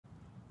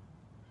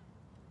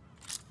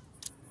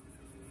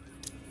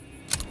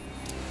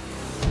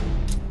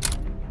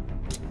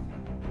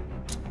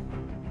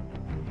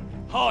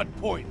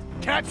Hardpoint.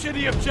 Capture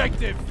the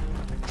objective.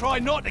 Try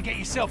not to get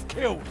yourself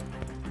killed.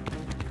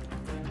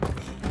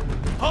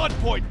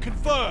 Hardpoint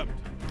confirmed.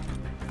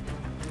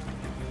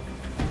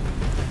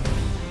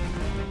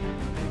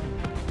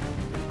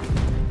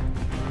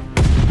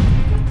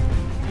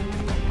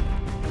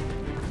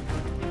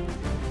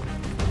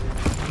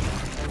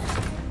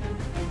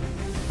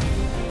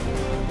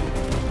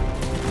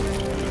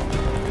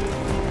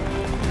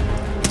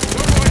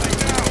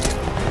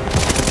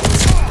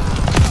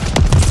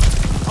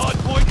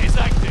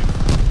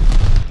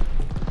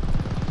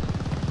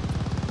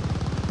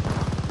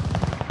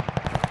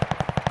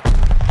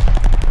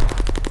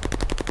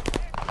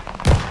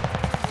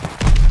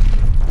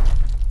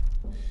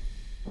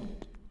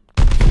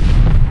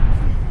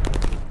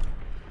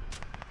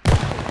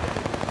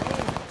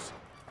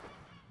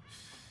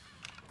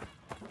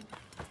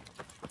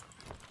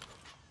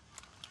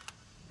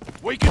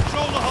 We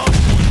control the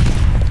hardpoint.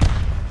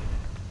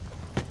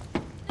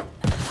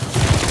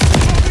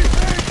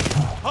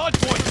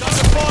 Hardpoint's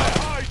under fire.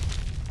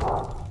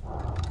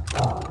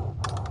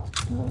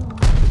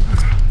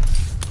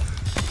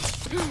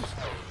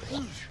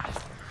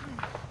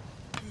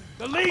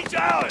 The lead's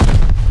ours.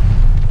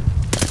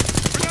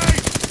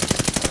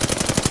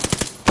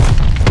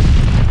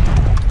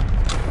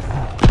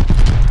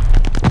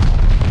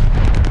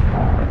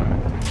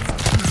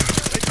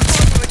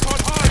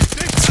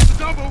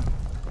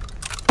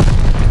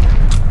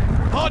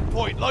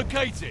 Hardpoint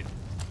located.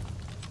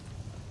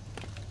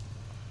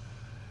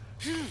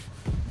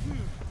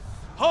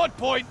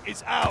 Hardpoint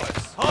is ours.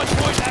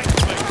 Hardpoint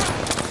activated.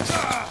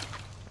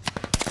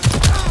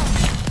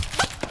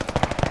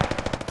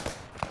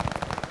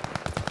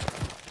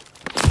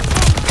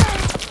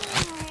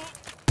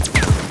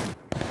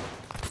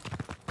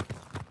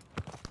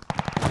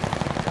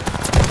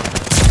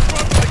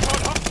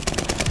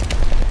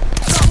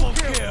 Double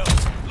kill.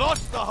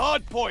 Lost the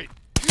hardpoint.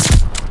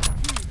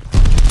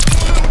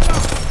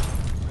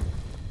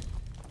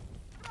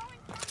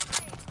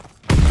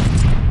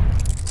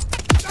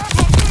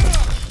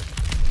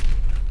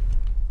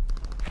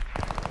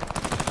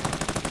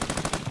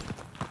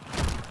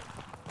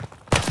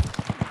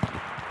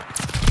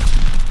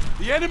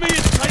 The enemy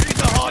is taking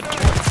the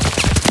hardpoint.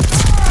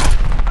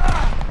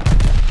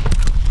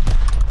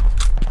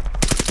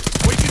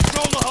 We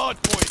control the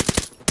hardpoint.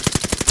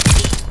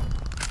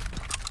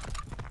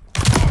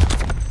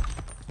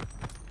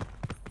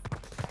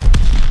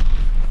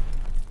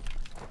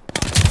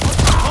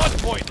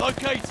 Hardpoint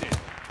located.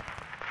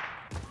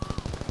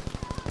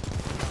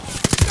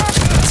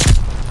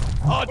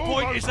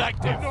 Hardpoint is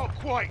active. Not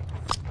quite.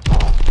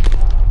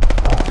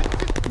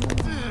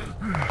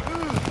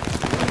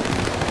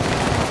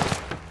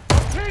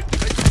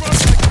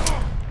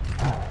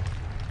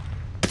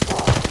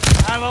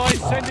 Allies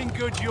sending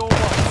goods your way.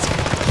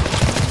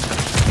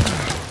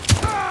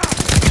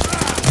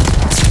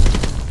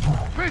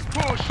 This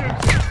poor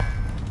shooter.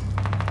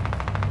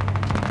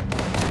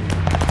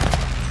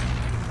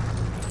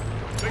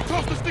 They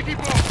tossed the sticky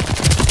bomb.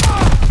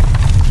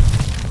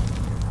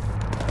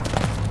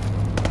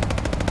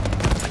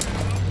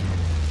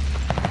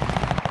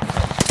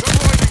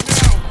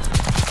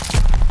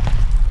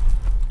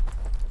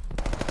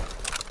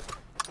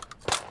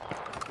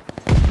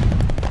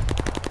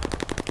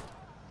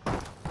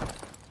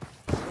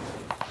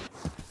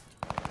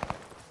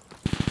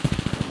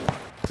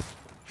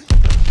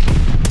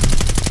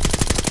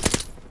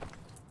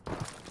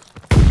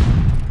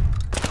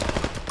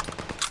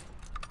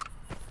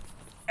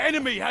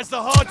 Enemy has the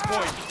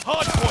hardpoint.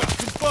 Hardpoint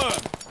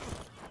confirmed.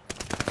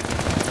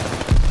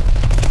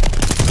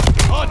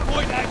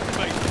 Hardpoint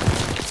activated.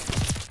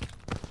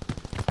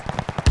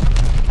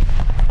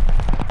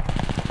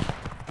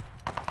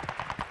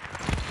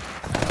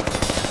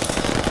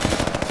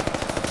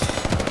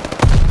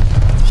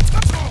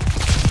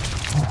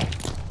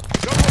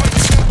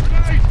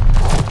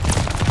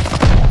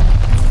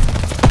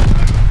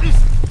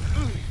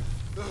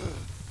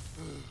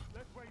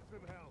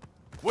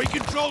 We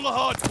control the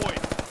hardpoint.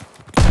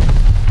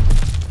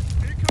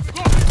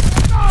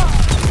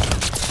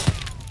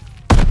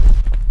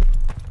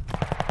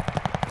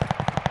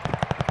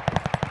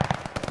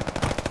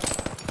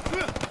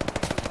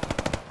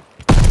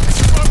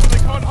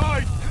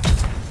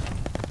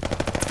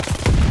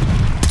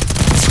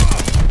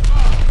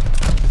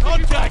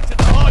 Contact at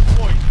the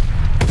hardpoint.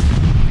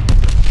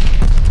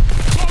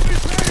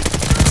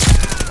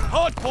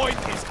 Hardpoint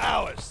is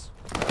ours.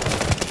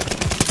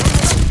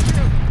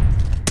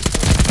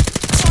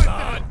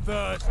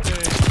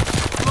 Bloodthirsty.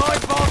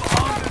 Live bomb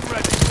armed and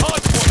ready.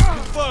 Hardpoint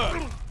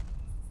confirmed.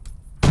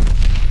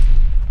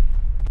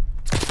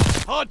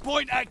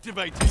 Hardpoint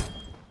activated.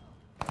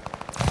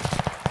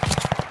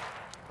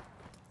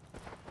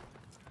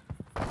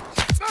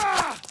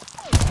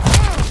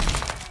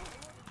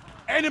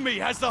 Enemy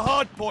has the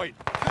hardpoint.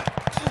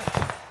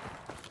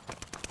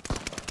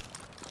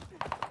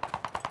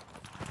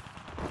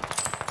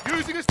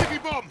 Using a sticky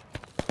bomb.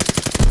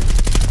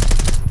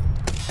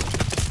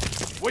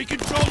 We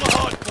control the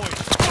hardpoint.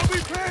 Copy,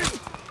 pin.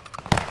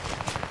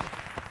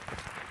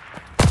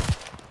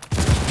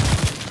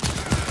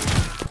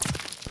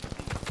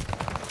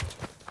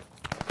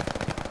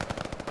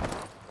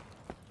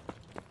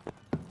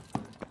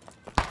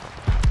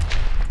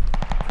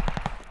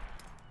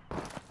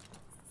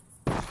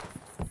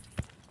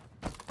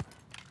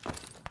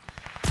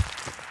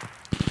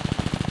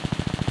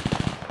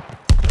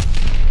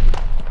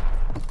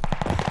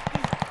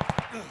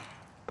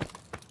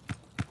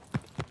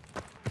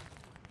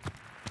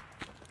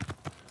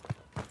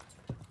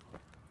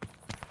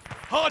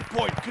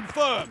 Hardpoint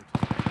confirmed.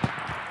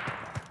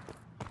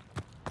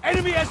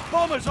 Enemy has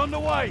bombers on the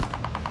way.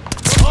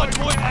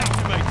 Hardpoint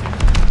activated.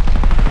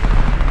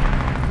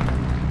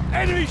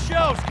 Enemy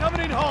shells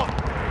coming in hot.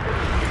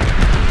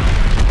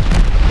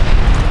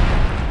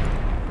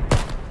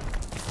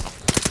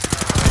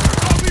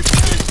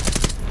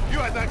 You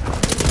had that.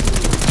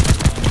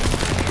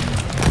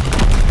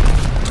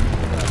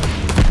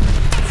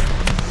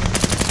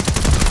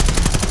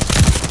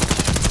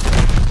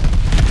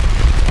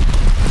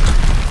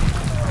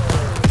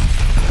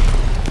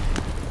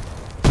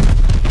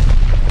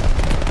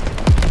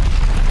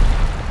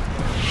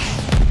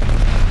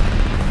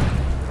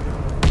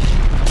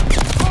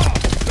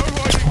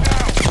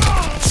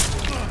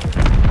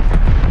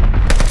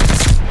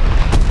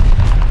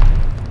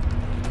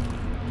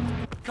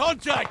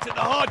 Contact at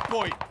the hard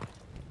point.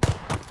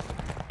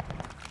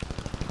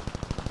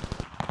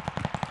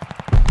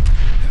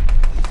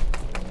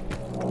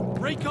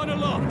 Recon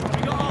aloft.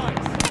 We got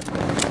eyes.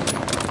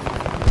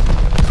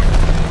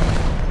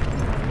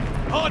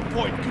 Hard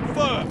point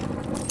confirmed.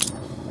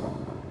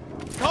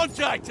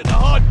 Contact at the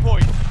hard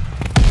point.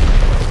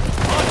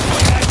 Hard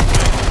point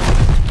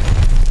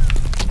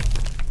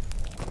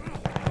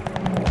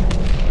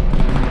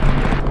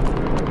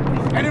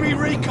activated. Enemy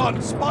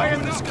recon. Spy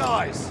in the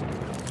skies.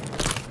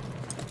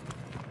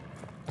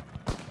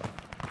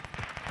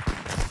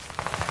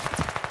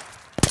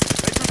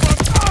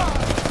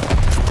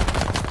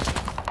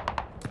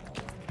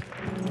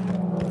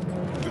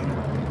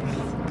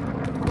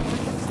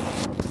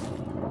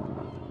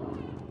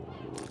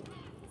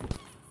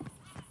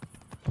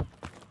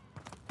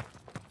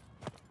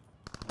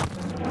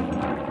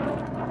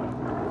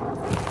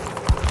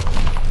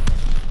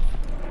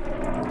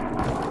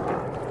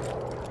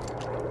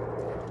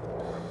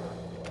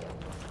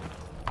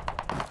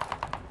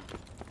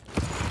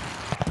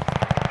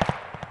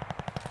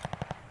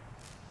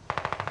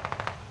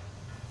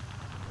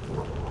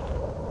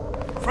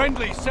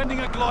 Friendly, sending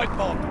a glide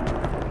bomb.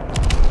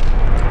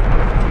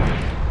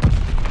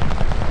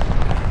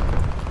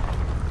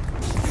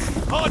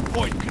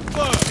 Hardpoint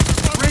confirmed.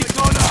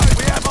 Recon up.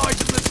 We have eyes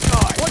in the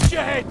sky. Watch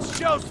your heads.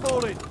 Shells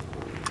falling.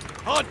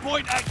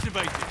 Hardpoint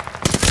activated.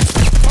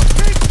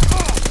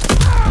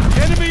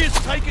 The enemy has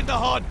taken the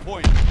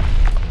hardpoint.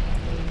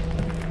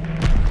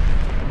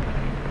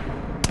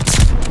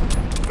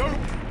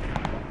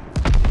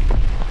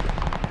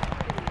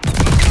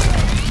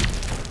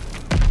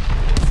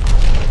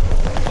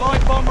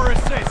 Glide bomber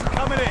assist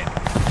coming in.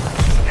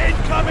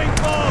 Incoming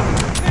bomb!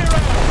 Clear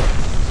out!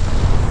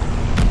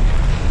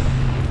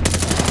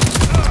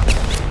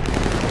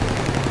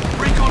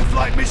 Recon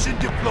flight mission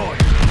deployed.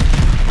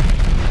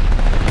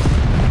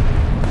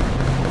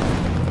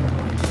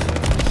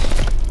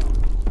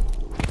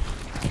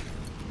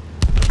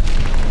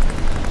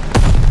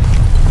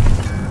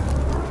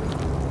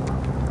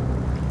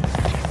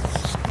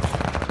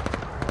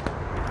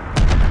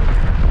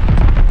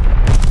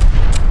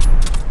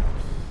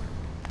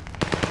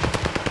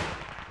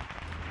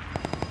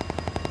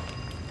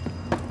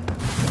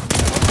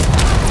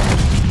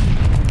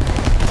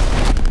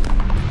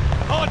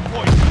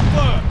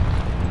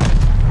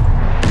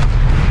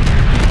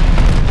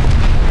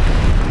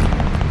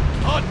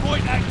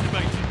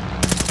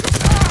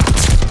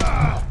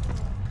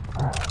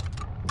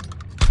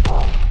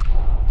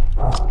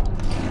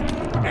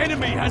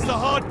 Enemy has the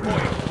hard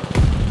point.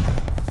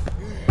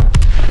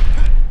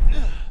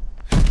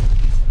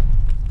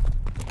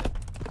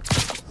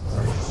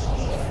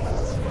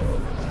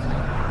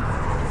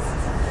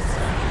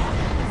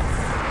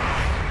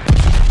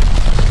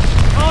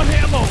 Can't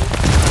hit them all.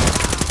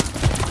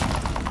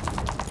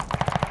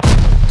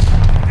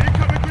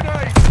 Incoming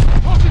grenade!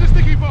 Tossing the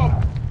sticky bomb!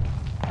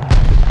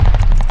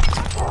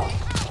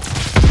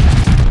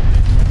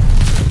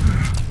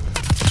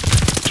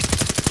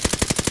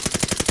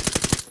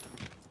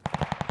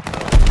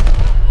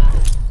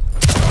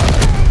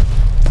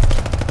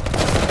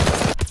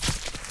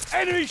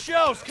 Enemy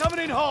shells coming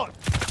in hot.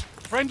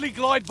 Friendly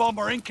glide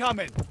bomber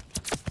incoming.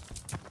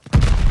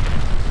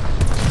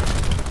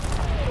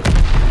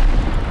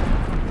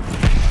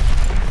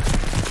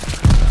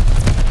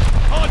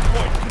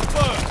 Hardpoint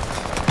confirmed.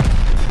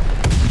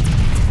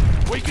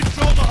 We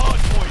control